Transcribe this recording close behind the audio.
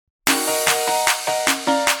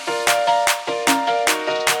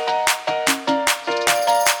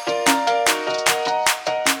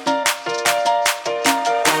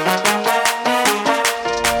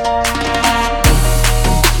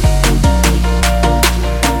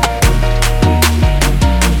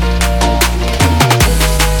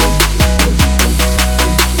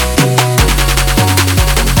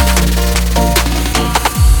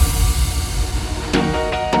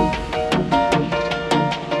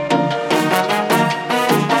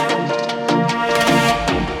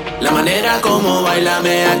manera como baila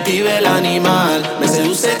me activa el animal. Me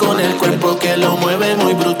seduce con el cuerpo que lo mueve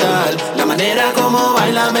muy brutal. La manera como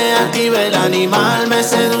baila me activa el animal. Me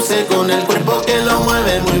seduce con el cuerpo que lo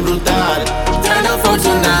mueve muy brutal. Turn up for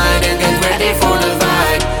tonight and get ready for the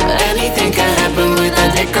vibe. Anything can happen with a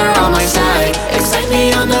liquor on my side. Excite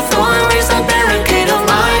me on the floor and raise that barricade of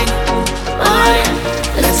mine.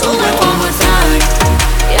 Let's do it one more time.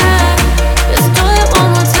 Yeah, let's do it one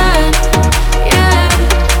more time. Yeah,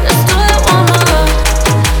 let's do it one more.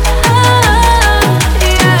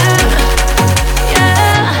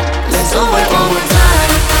 Yeah, let's do it one more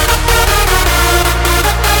time.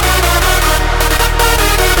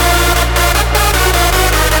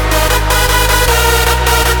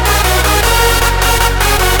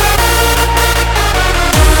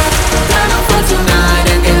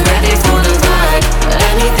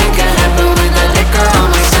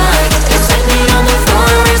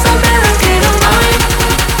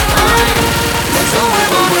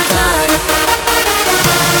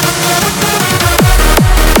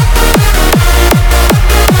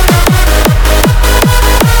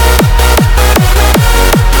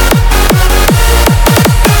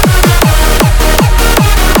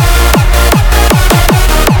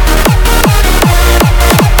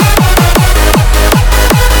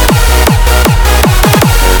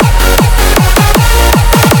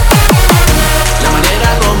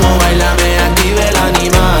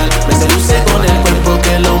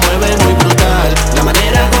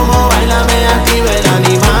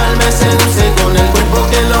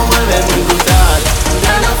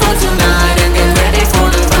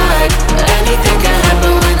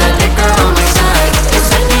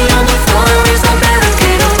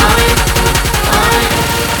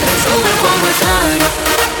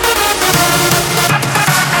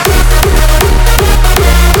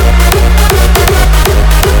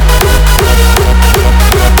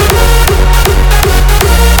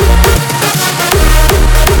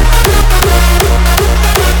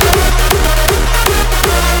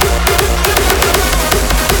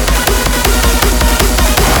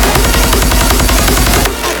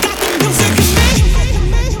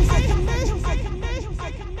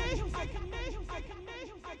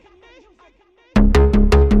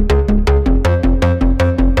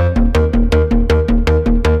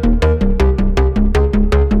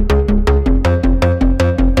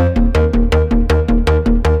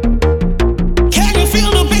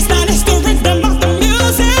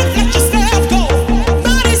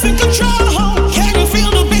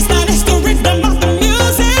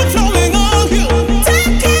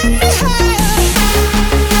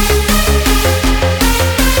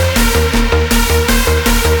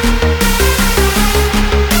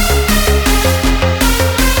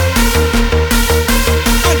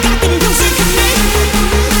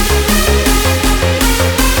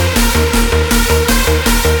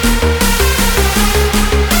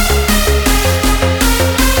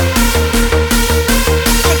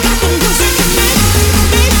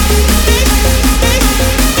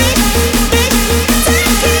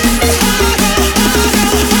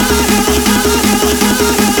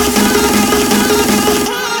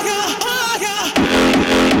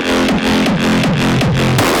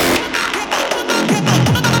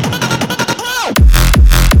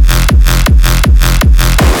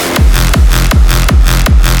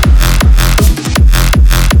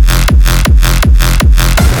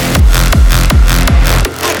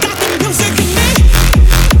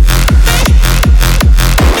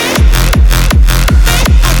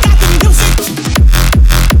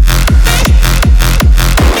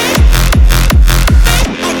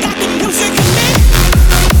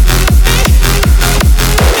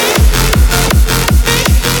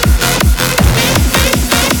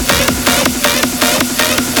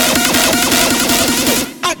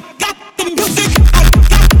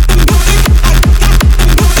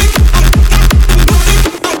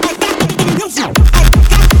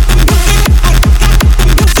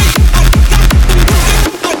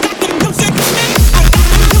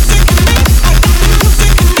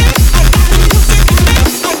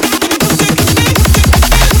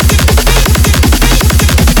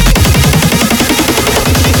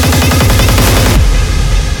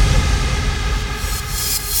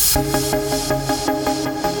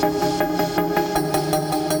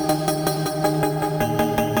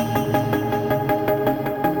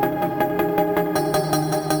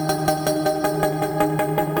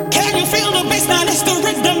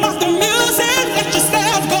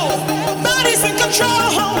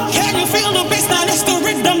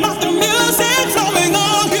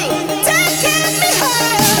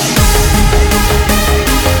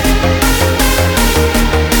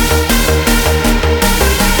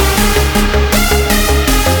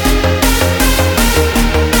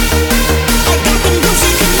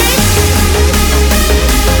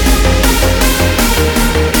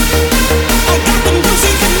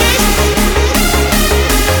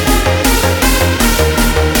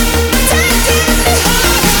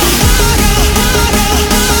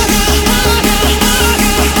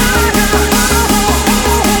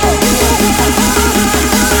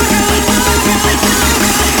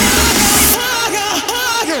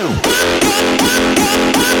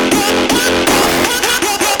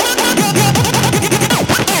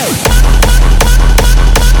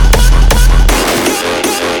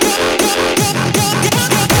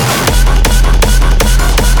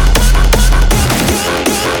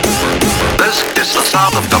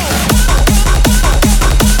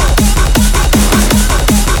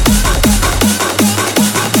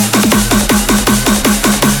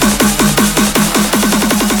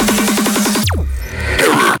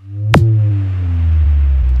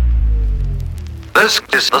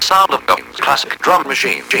 is the sound of a classic drum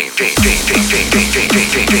machine.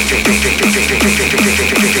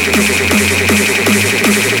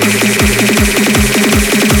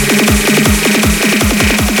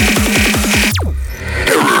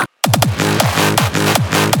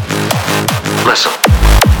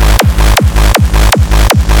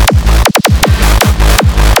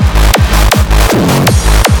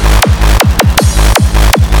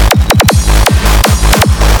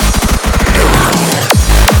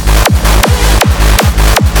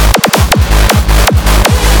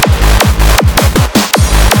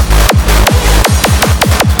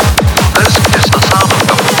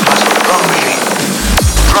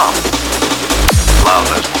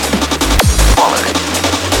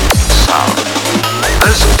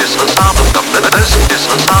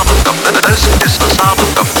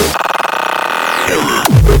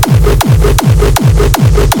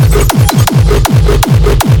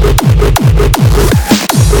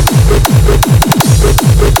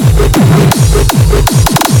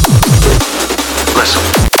 Listen.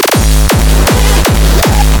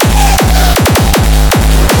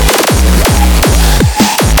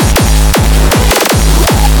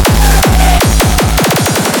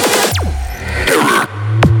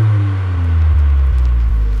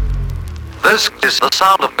 This is the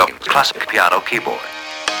sound of a classic piano keyboard.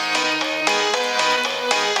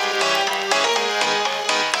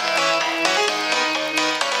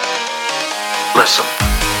 Listen.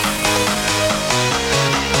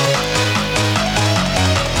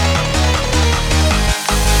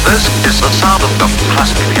 This is the sound of a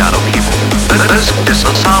classic piano keyboard. This is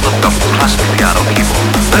the sound of a classic piano keyboard.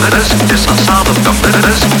 This is the sound of this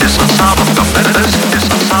is the sound of this is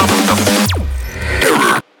the sound of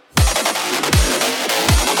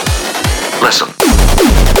Listen.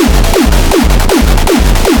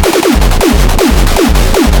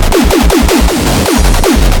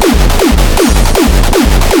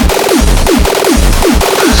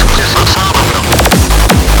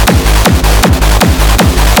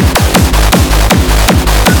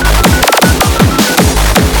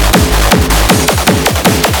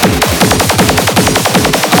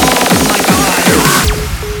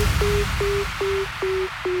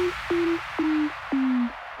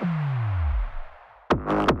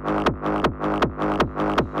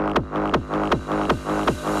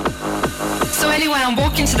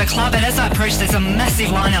 To the club, and as I approach there's a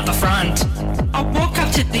massive line out the front. I walk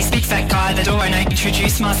up to this big fat guy at the door and I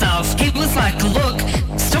introduce myself. He was like, look,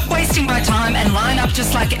 stop wasting my time and line up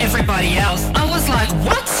just like everybody else. I was like,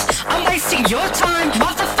 what? I'm wasting your time?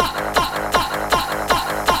 Motherfucker.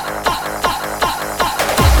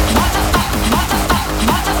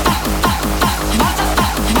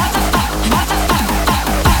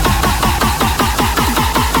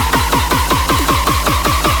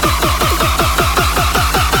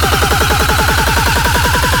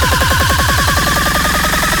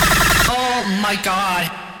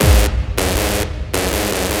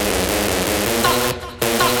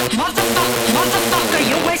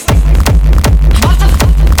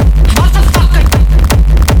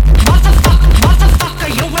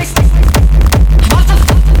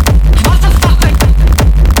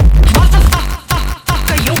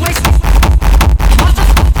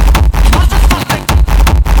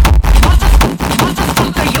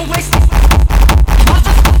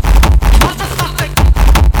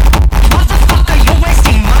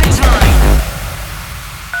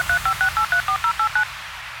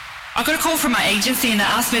 From my agency and they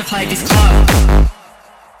asked me to play this club.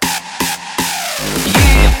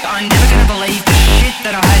 You are never gonna believe the shit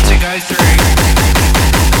that I had to go through.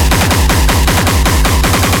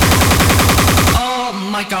 Oh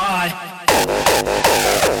my god.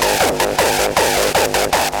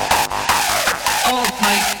 Oh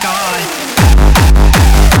my god.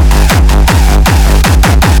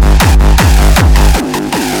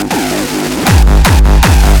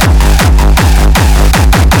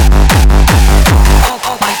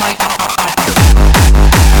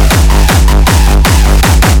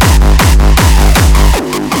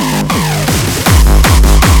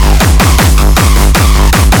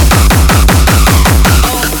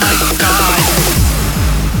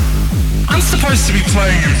 To be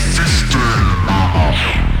playing in 15.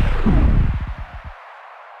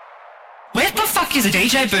 Where the fuck is a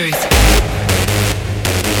DJ booth?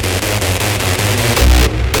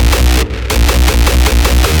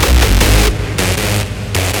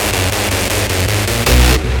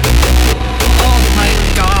 Oh my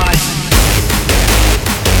god.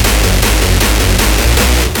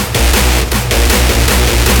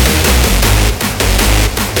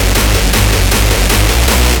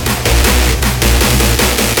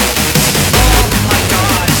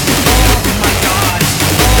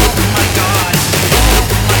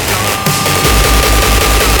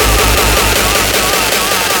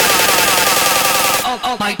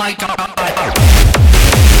 my god.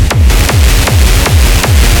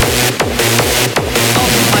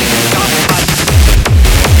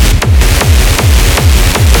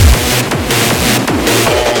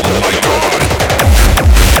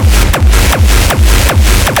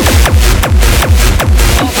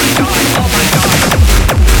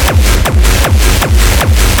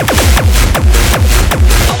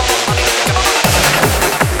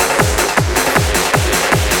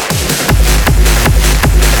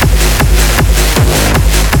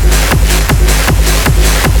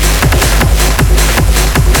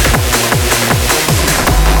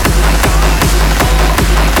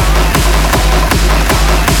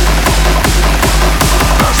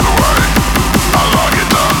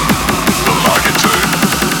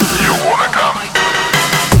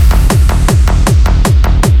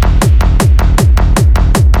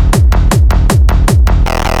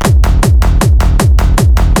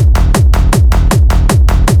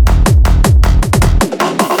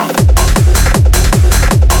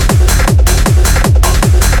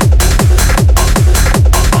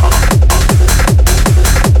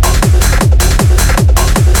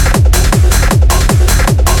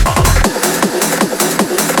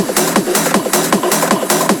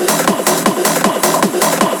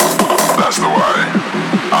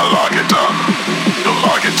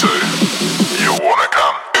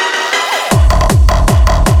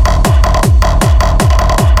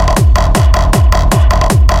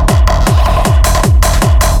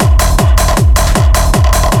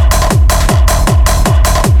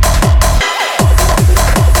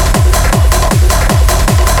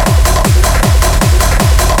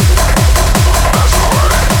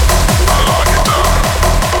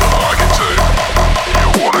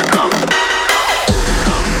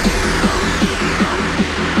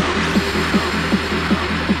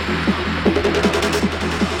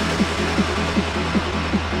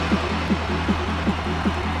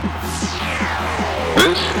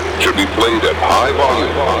 Played at high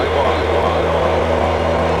volume,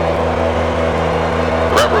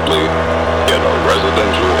 preferably in a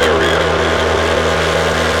residential area.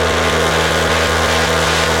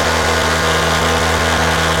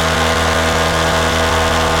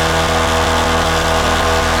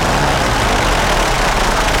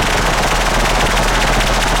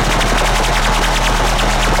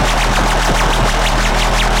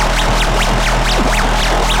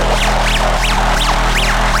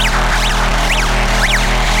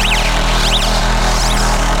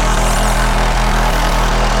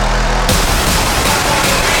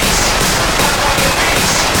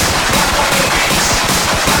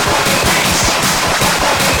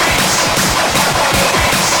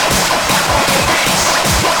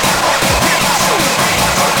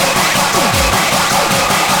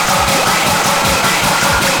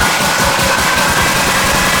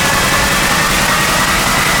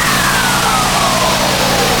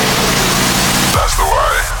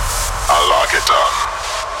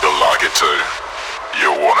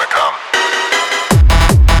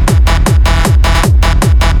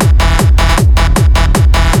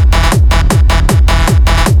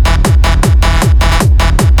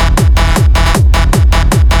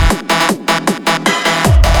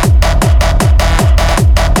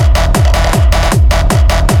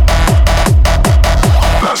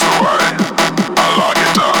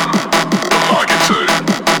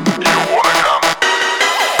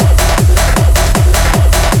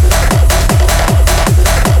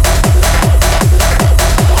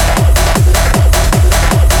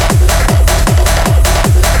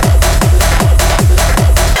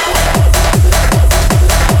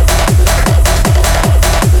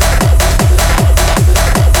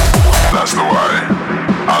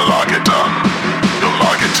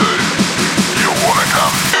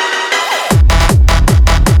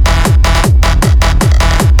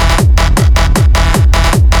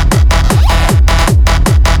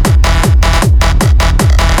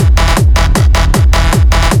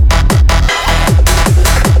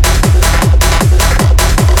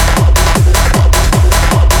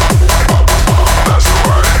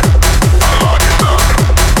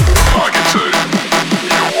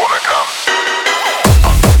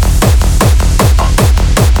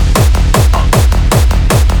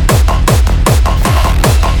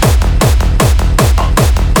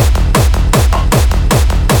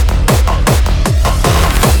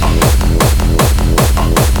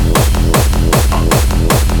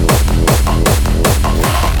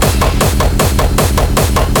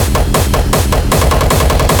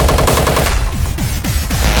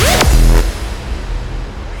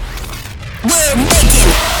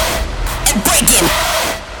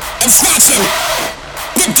 Snatching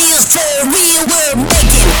The deal's too real, we're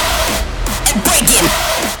making and breaking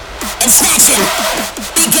and snatching.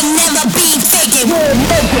 We can never be faking. We're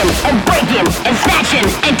making and breaking and snatching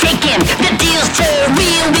and taking. The deal's too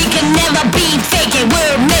real, we can never be faking.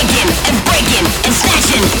 We're making and breaking and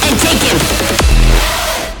snatching and taking.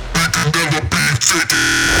 We can never be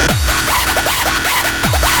faking.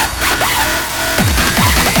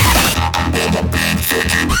 Never be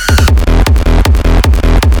faking.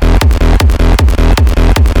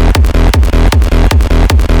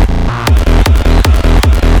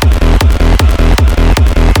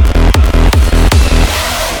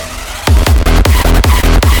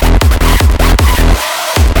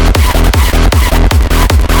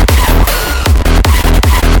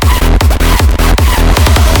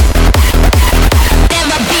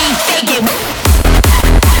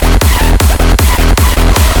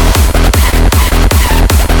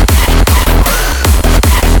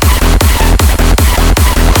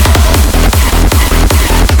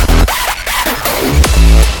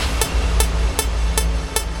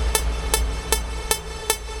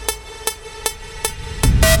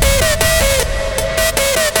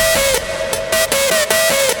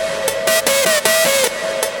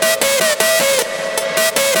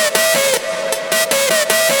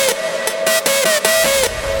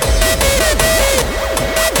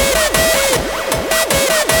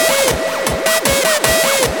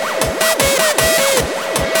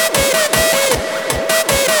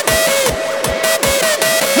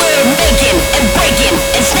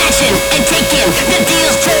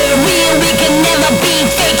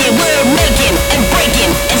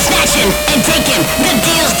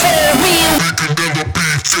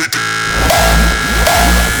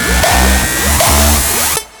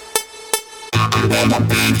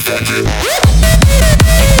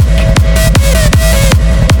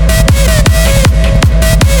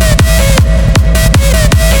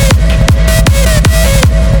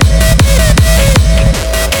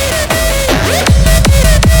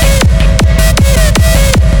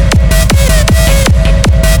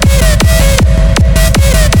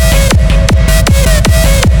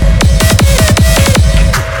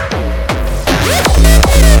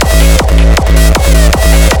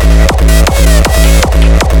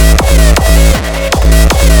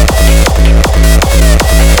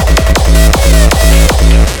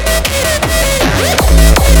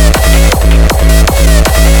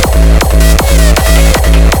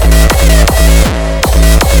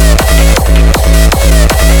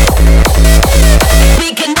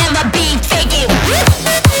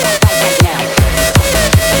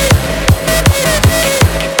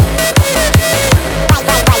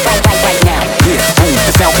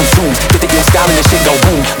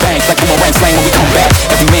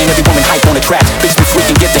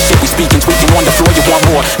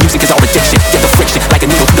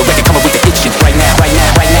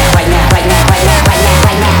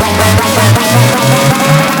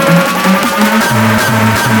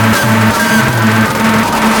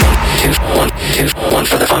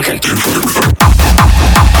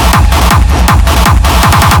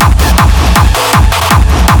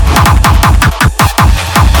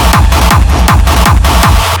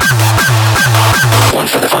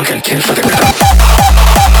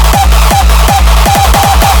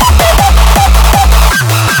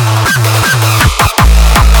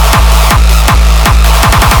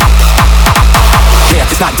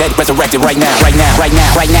 Resurrected right now, right now, right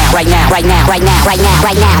now, right now, right now, right now, right now, right now,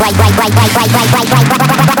 right now, right, right, right, right, right, right, right, right, right.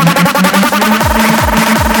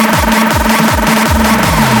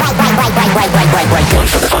 One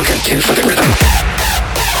for the funk and two for the rhythm.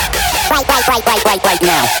 Right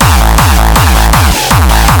now.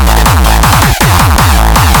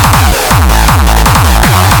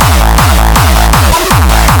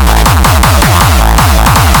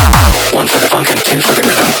 One for the funk and two for the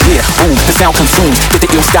rhythm. Yeah, boom, the sound consumes. Get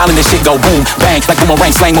the ill style and this shit go boom, bang. Like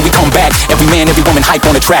boomerang slang when we come back. Every man, every woman hype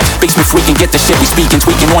on the track. Basement freaking, get the shit we speaking.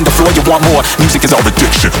 Tweaking on the floor, you want more. Music is all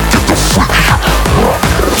addiction. Get the freak.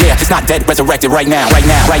 Yeah, it's not dead, resurrected right now. Right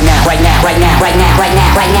now, right now, right now, right now, right now, right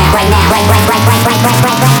now, right now, right now, right, right, right, right, right, right,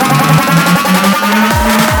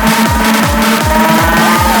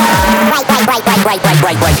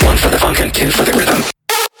 right, right. One for the funk and two for the rhythm.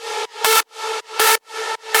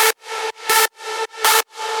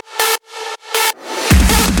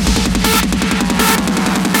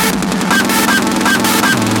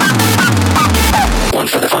 One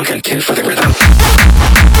for the funk and two for the rhythm.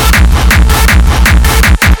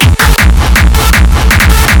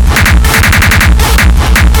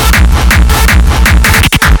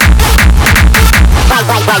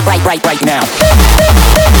 Right now.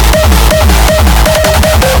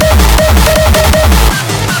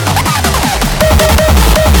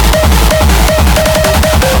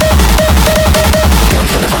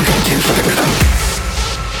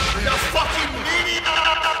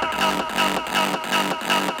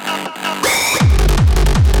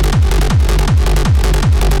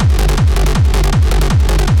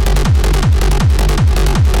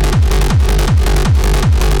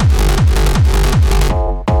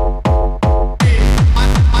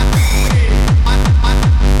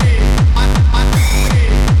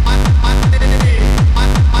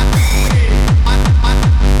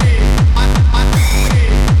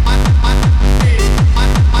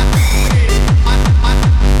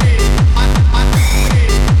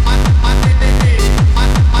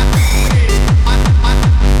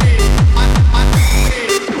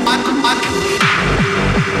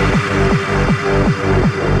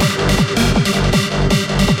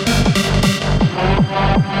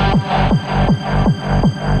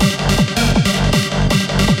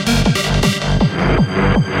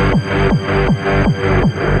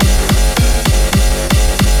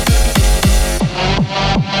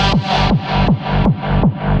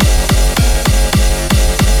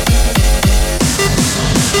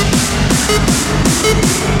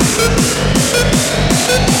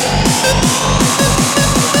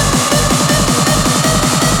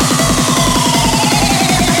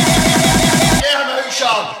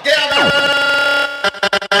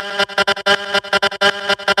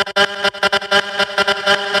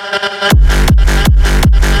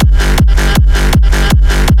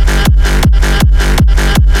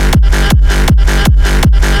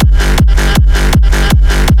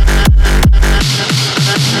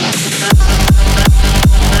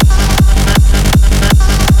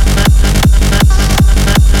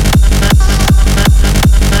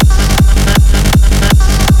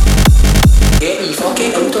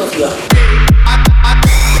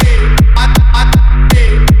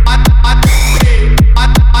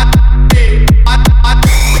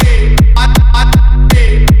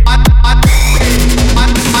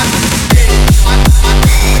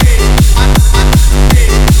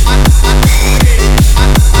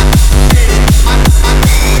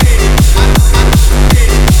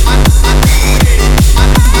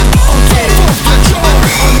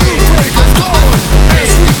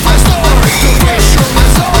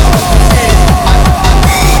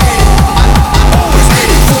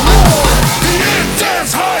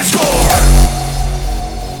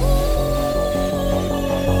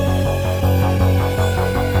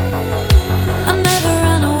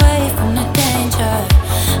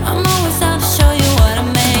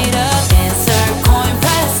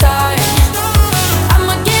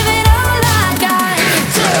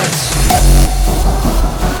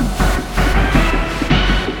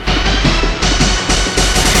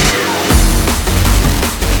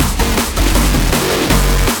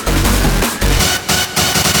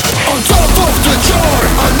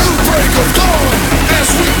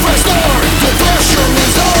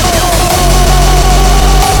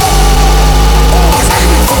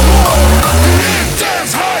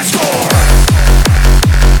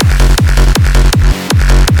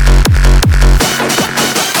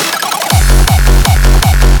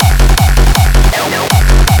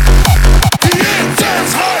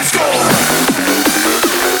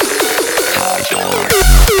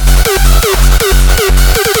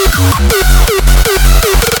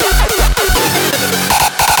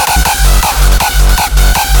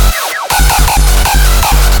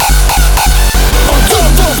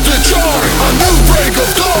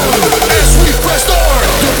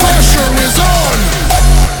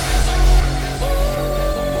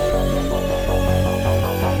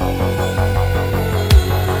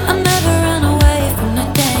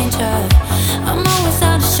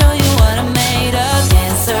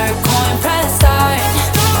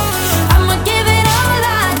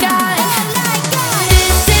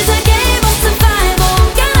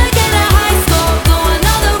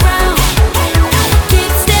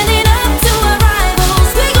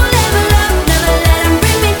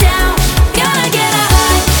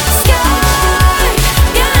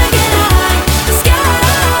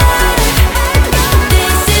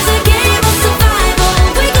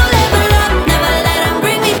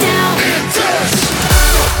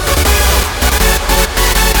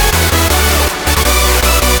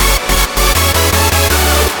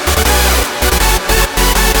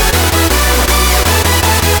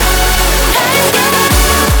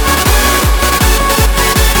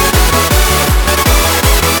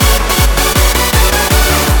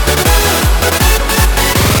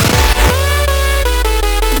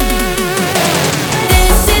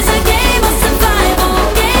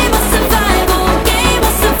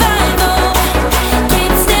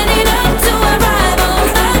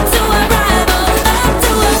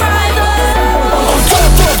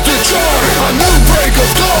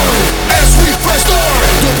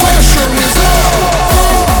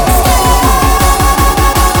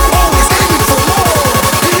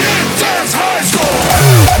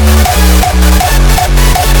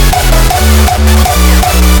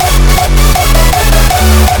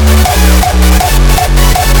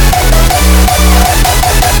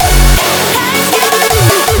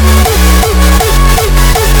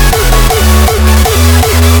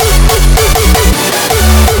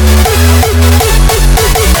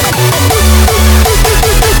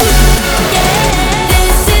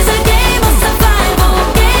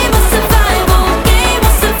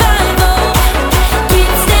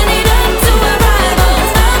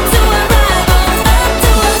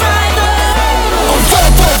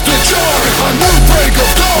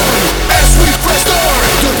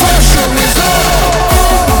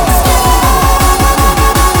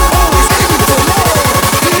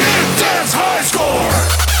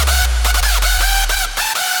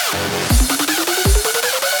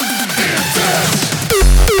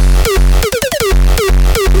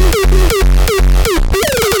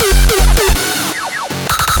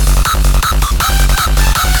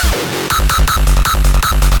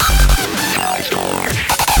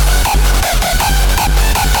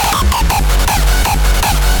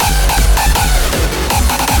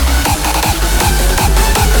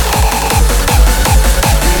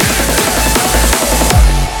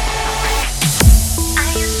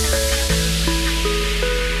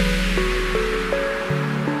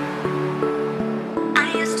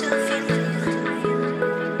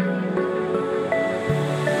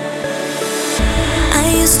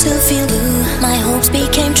 used to feel blue, my hopes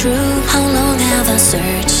became true. How long have I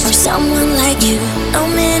searched for someone like you? No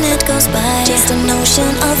minute goes by, just a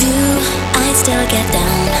notion of you. I still get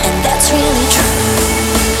down, and that's really true.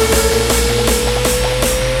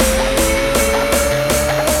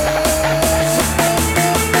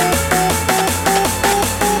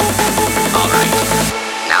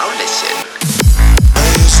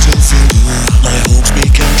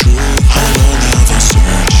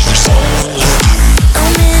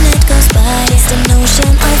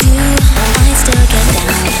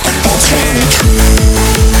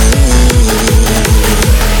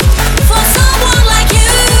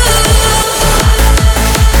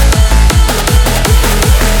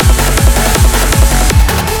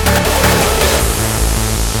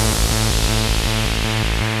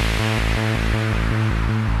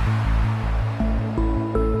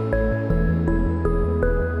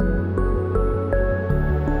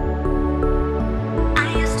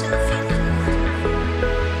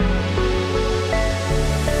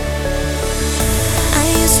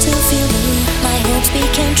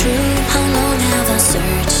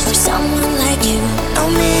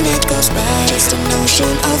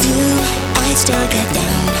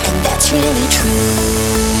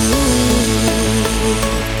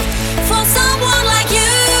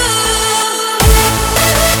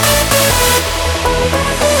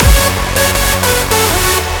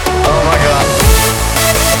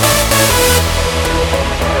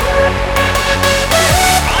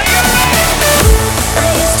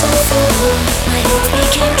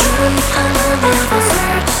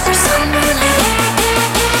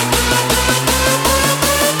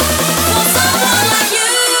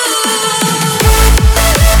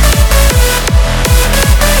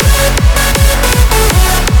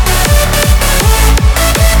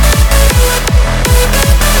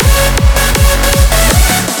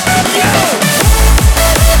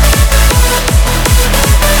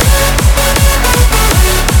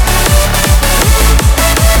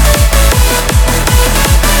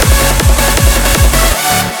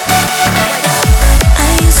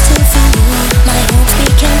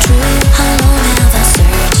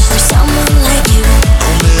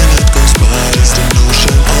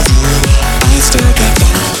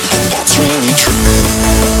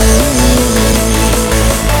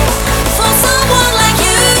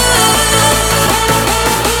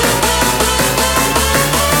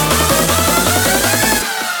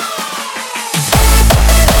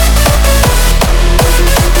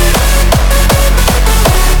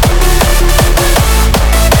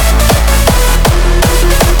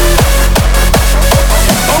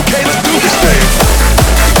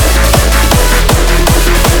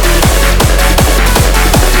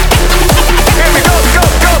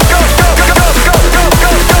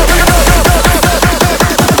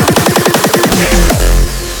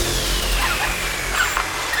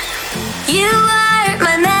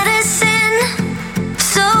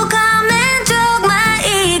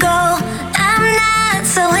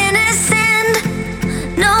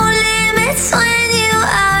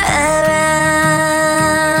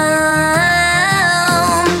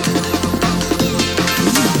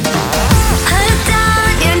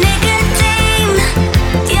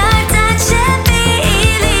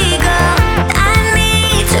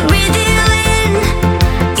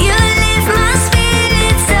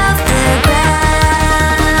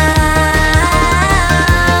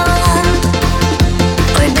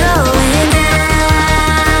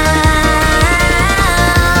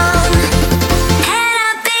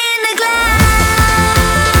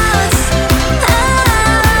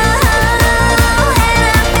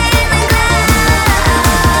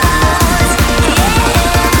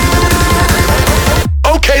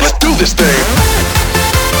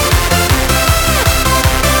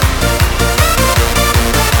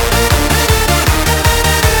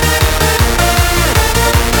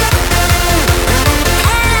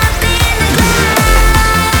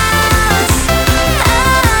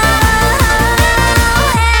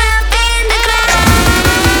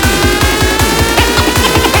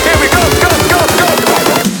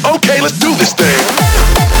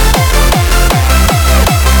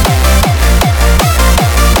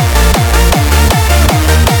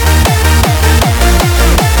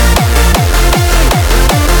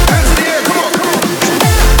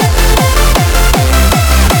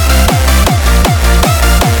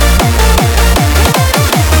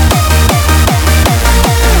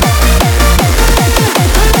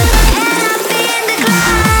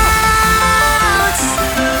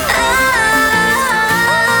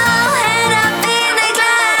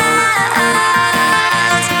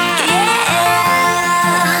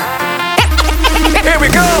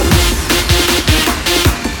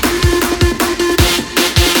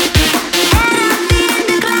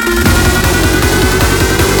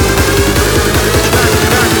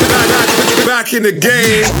 back in the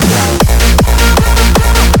game.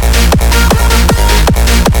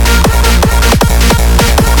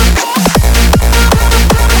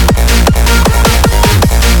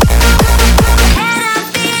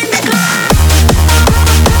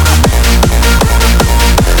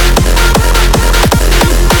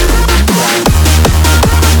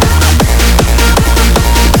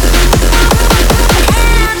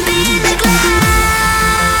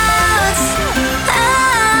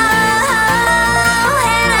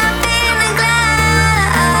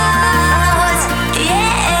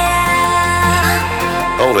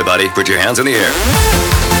 Hold it, buddy. Put your hands in the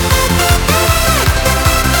air.